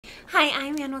Hi,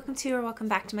 I'm Anne. Welcome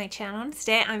back to my channel. And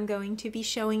today I'm going to be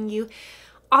showing you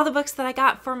all the books that I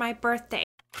got for my birthday.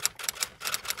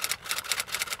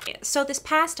 So this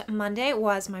past Monday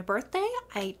was my birthday.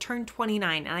 I turned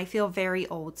 29 and I feel very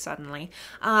old suddenly.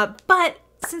 But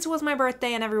since it was my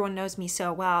birthday and everyone knows me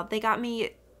so well, they got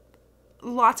me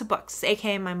lots of books,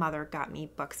 aka my mother got me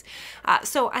books.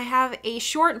 So I have a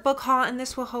short book haul, and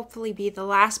this will hopefully be the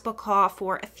last book haul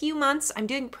for a few months. I'm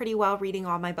doing pretty well reading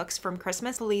all my books from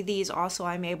Christmas. These also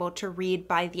I'm able to read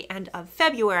by the end of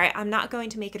February. I'm not going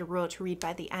to make it a rule to read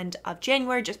by the end of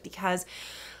January just because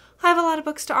I have a lot of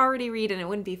books to already read and it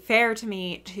wouldn't be fair to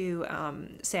me to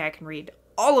say I can read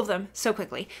all of them so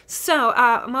quickly. So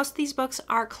most of these books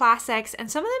are classics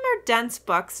and some of them are dense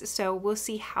books, so we'll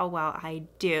see how well I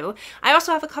do. I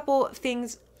also have a couple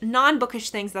things, non-bookish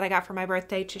things that I got for my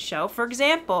birthday to show. For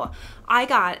example, I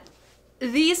got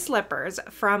these slippers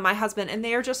from my husband and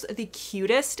they are just the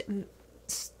cutest,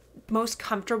 most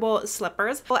comfortable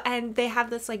slippers, and they have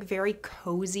this like very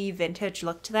cozy vintage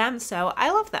look to them, so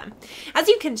I love them. As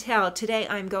you can tell, today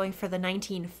I'm going for the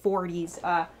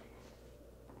 1940s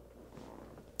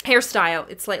hairstyle.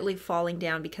 It's slightly falling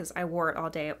down because I wore it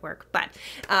all day at work, but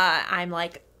I'm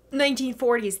like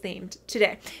 1940s themed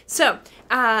today. So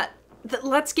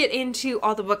let's get into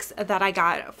all the books that I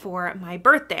got for my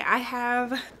birthday. I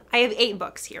have 8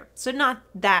 books here, so not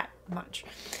that much.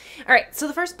 All right, so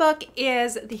the first book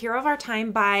is The Hero of Our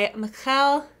Time by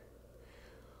Mikhail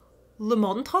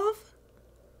Lermontov.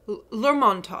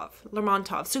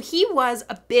 So he was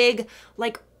a big,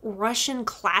 like, Russian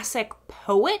classic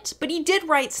poet, but he did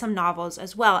write some novels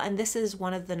as well, and this is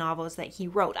one of the novels that he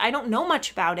wrote. I don't know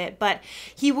much about it, but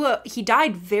he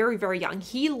died very, very young.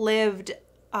 He lived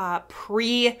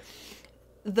pre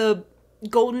the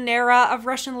golden era of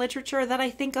Russian literature that I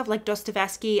think of, like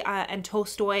Dostoevsky and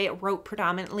Tolstoy wrote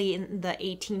predominantly in the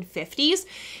 1850s.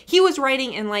 He was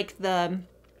writing in like the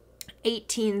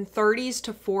 1830s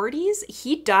to 40s.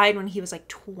 He died when he was like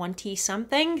 20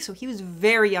 something, so he was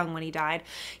very young when he died.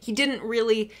 He didn't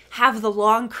really have the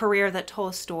long career that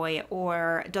Tolstoy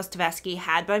or Dostoevsky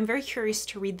had, but I'm very curious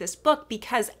to read this book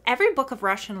because every book of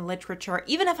Russian literature,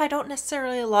 even if I don't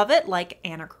necessarily love it, like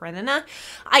Anna Karenina,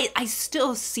 I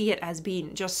still see it as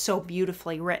being just so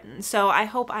beautifully written. So I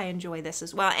hope I enjoy this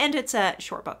as well. And it's a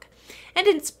short book. And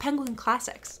it's Penguin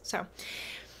Classics, so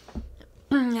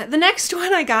the next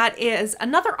one I got is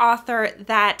another author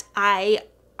that I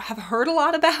have heard a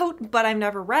lot about, but I've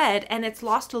never read, and it's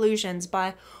Lost Illusions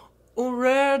by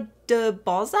Aurore de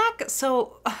Balzac.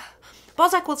 So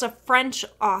Balzac was a French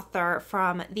author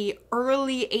from the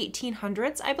early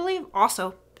 1800s, I believe,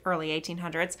 also early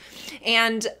 1800s.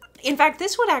 And in fact,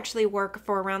 this would actually work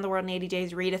for Around the World in 80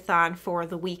 Days Readathon for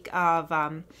the week of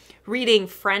reading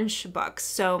French books.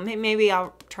 So maybe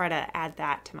I'll try to add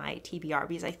that to my TBR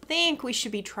because I think we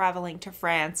should be traveling to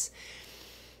France.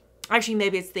 Actually,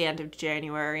 maybe it's the end of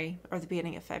January or the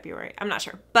beginning of February. I'm not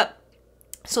sure. But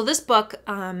so this book,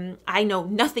 I know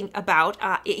nothing about.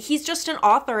 He's just an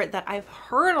author that I've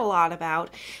heard a lot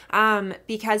about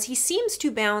because he seems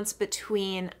to bounce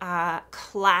between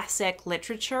classic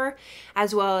literature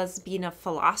as well as being a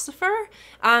philosopher.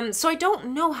 So I don't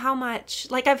know how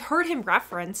much, like I've heard him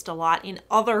referenced a lot in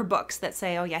other books that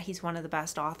say, oh yeah, he's one of the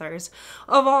best authors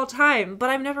of all time,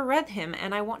 but I've never read him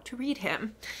and I want to read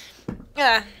him.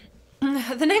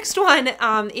 The next one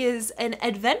is an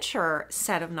adventure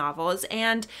set of novels,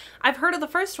 and I've heard of the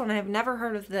first one. I've never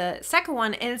heard of the second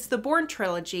one, and it's the Bourne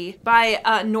Trilogy by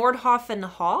Nordhoff and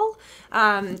Hall,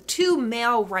 2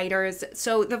 male writers.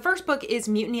 So the first book is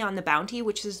Mutiny on the Bounty,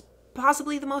 which is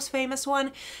possibly the most famous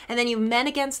one, and then you have Men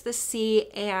Against the Sea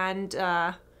and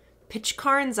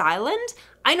Pitcairn's Island.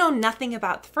 I know nothing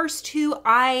about the first 2.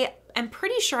 I'm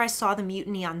pretty sure I saw The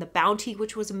Mutiny on the Bounty,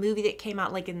 which was a movie that came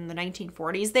out like in the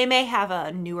 1940s. They may have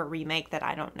a newer remake that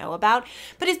I don't know about,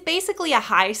 but it's basically a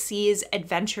high seas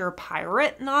adventure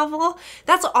pirate novel.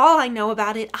 That's all I know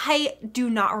about it. I do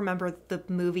not remember the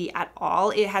movie at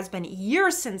all. It has been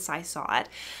years since I saw it,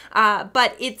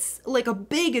 but it's like a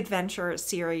big adventure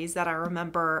series that I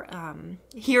remember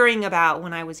hearing about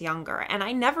when I was younger, and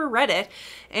I never read it,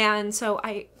 and so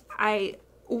I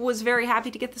was very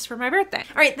happy to get this for my birthday.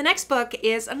 All right, the next book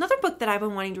is another book that I've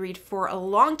been wanting to read for a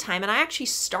long time, and I actually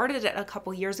started it a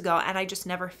couple years ago and I just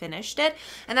never finished it,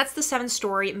 and that's The Seven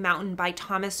Storey Mountain by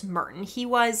Thomas Merton. He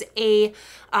was a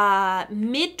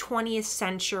mid-20th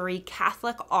century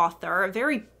Catholic author,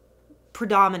 very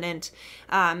predominant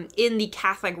in the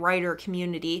Catholic writer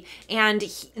community, and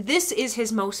this is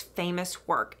his most famous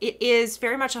work. It is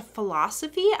very much a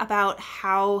philosophy about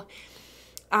how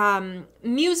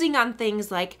musing on things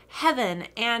like heaven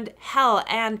and hell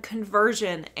and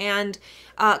conversion and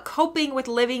coping with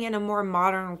living in a more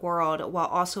modern world while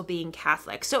also being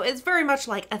Catholic. So it's very much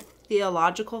like a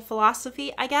theological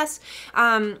philosophy, I guess.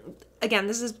 Again,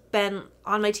 this has been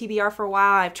on my TBR for a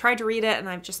while. I've tried to read it and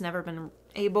I've just never been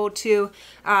able to.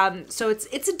 So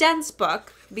it's a dense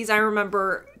book because I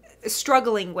remember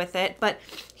struggling with it, but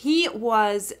he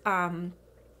was...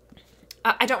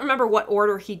 I don't remember what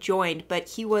order he joined, but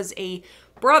he was a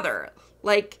brother.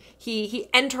 Like, he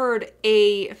entered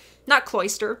a, not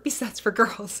cloister, because that's for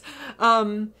girls,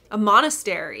 a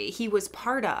monastery he was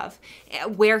part of,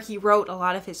 where he wrote a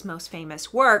lot of his most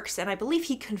famous works. And I believe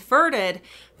he converted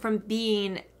from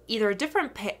being either a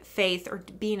different faith or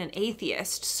being an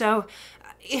atheist. So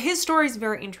his story is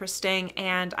very interesting,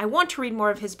 and I want to read more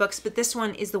of his books, but this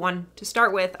one is the one to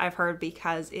start with, I've heard,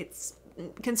 because it's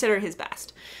considered his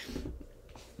best.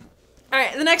 All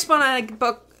right, the next one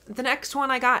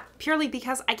I got purely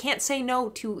because I can't say no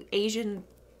to Asian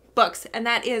books, and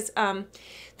that is The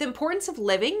Importance of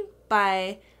Living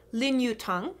by Lin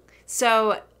Yutang.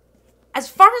 So as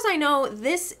far as I know,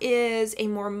 this is a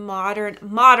more modern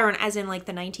as in like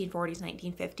the 1940s,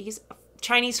 1950s,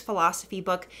 Chinese philosophy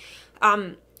book,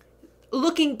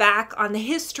 looking back on the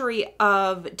history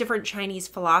of different Chinese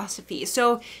philosophies.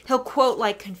 So he'll quote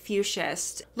like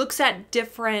Confucius, looks at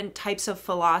different types of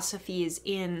philosophies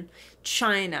in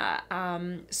China.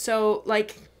 So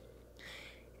like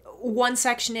one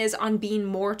section is on being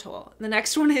mortal. The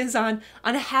next one is on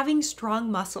having strong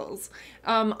muscles,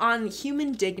 on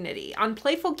human dignity, on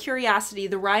playful curiosity,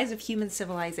 the rise of human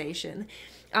civilization,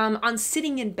 on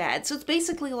sitting in bed. So it's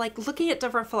basically like looking at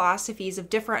different philosophies of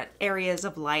different areas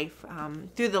of life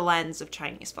through the lens of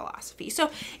Chinese philosophy. So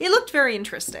it looked very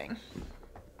interesting.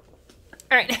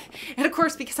 All right. And of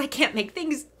course, because I can't make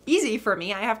things easy for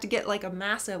me, I have to get like a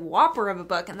massive whopper of a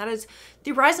book, and that is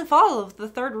The Rise and Fall of the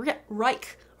Third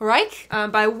Reich.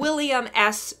 By William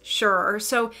S. Schurer.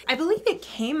 So I believe it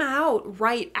came out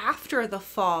right after the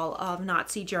fall of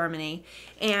Nazi Germany.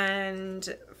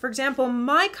 And for example,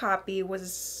 my copy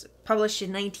was published in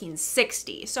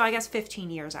 1960. So I guess 15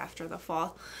 years after the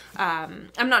fall. I'm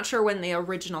not sure when the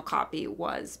original copy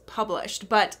was published,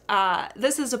 but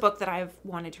this is a book that I've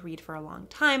wanted to read for a long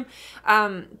time.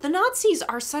 The Nazis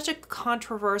are such a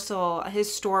controversial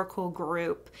historical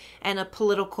group and a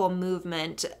political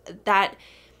movement that,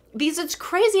 because it's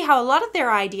crazy how a lot of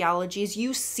their ideologies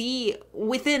you see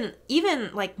within even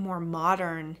like more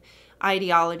modern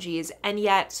ideologies, and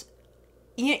yet,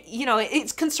 you know,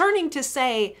 it's concerning to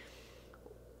say,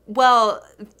 well,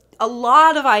 a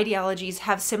lot of ideologies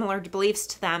have similar beliefs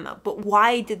to them, but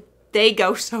why did they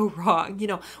go so wrong? You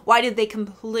know, why did they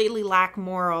completely lack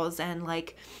morals and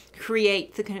like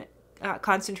create the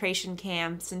concentration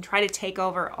camps and try to take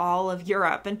over all of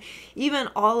Europe and even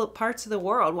all parts of the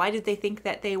world? Why did they think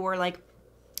that they were like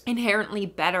inherently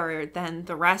better than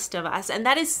the rest of us? And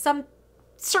that is some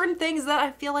certain things that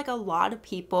I feel like a lot of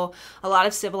people, a lot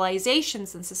of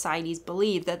civilizations and societies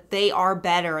believe, that they are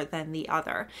better than the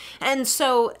other. And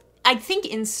so I think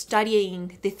in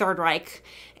studying the Third Reich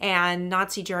and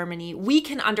Nazi Germany, we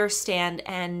can understand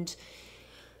and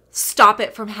stop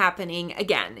it from happening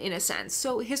again, in a sense.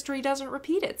 So history doesn't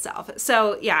repeat itself.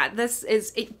 So yeah, this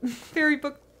is a very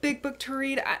big book to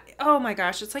read. Oh my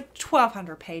gosh, it's like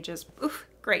 1,200 pages. Oof,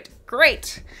 great.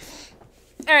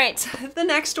 All right, the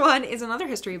next one is another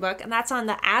history book, and that's on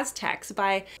the Aztecs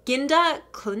by Ginda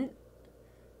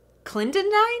Clendendine?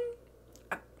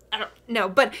 I don't know,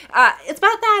 but it's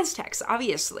about the Aztecs,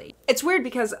 obviously. It's weird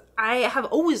because I have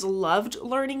always loved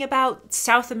learning about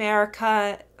South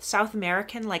American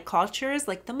like cultures,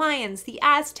 like the Mayans, the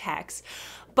Aztecs,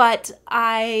 but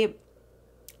I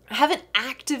haven't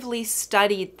actively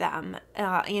studied them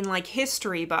in like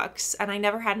history books, and I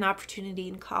never had an opportunity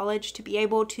in college to be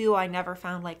able to. I never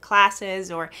found like classes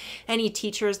or any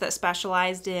teachers that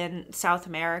specialized in South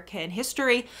American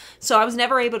history, so I was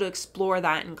never able to explore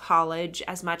that in college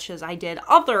as much as I did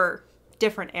other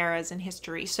different eras in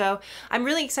history. So I'm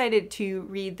really excited to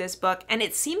read this book, and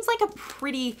it seems like a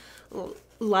pretty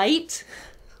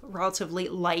relatively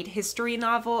light history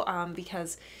novel,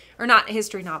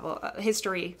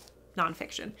 history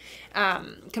nonfiction,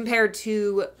 compared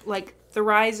to like The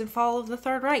Rise and Fall of the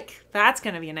Third Reich. That's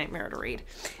going to be a nightmare to read.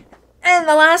 And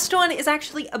the last one is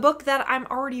actually a book that I'm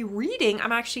already reading.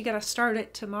 I'm actually going to start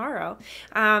it tomorrow.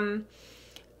 And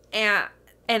I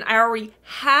already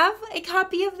have a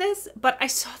copy of this, but I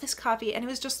saw this copy and it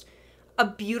was just a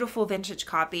beautiful vintage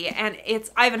copy, and it's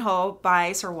Ivanhoe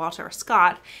by Sir Walter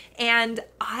Scott, and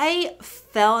I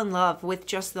fell in love with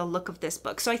just the look of this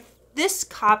book. So this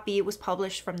copy was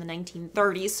published from the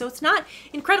 1930s, so it's not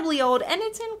incredibly old and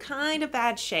it's in kind of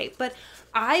bad shape. But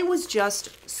I was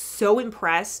just so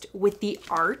impressed with the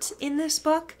art in this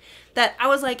book that I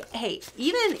was like, hey,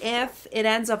 even if it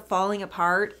ends up falling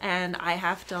apart and I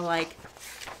have to like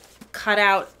cut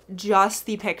out just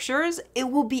the pictures, it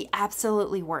will be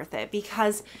absolutely worth it,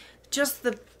 because just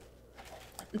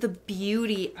the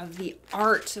beauty of the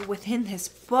art within this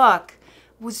book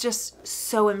was just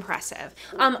so impressive.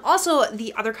 Also,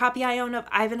 the other copy I own of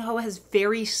Ivanhoe has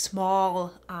very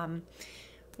small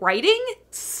writing,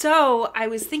 so I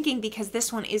was thinking, because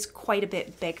this one is quite a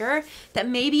bit bigger, that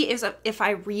maybe if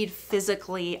I read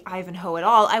physically Ivanhoe at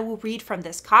all, I will read from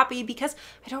this copy, because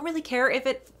I don't really care if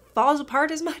it falls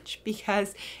apart as much,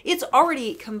 because it's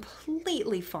already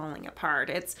completely falling apart.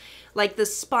 It's like the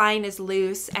spine is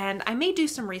loose, and I may do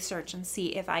some research and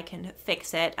see if I can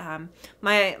fix it.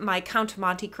 My Count of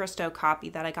Monte Cristo copy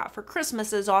that I got for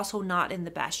Christmas is also not in the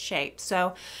best shape,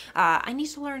 so I need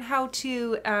to learn how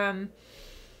to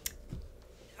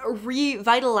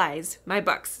revitalize my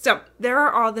books. So there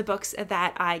are all the books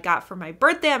that I got for my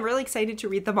birthday. I'm really excited to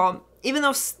read them all, even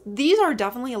though these are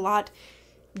definitely a lot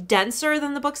denser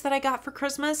than the books that I got for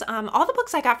Christmas. All the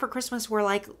books I got for Christmas were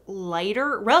like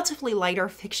lighter, relatively lighter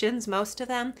fictions, most of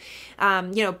them.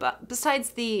 You know, but besides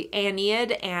the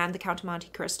Aeneid and the Count of Monte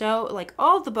Cristo, like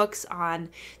all the books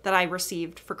that I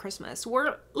received for Christmas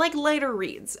were like lighter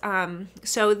reads.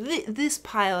 So this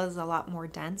pile is a lot more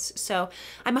dense. So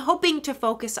I'm hoping to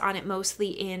focus on it mostly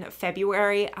in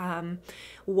February,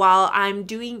 while I'm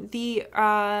doing the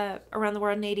Around the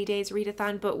World in 80 Days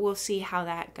readathon, but we'll see how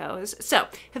that goes. So,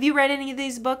 have you read any of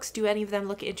these books? Do any of them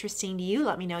look interesting to you?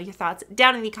 Let me know your thoughts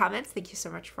down in the comments. Thank you so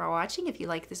much for watching. If you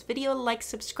like this video, like,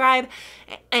 subscribe,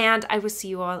 and I will see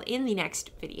you all in the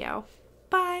next video.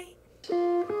 Bye!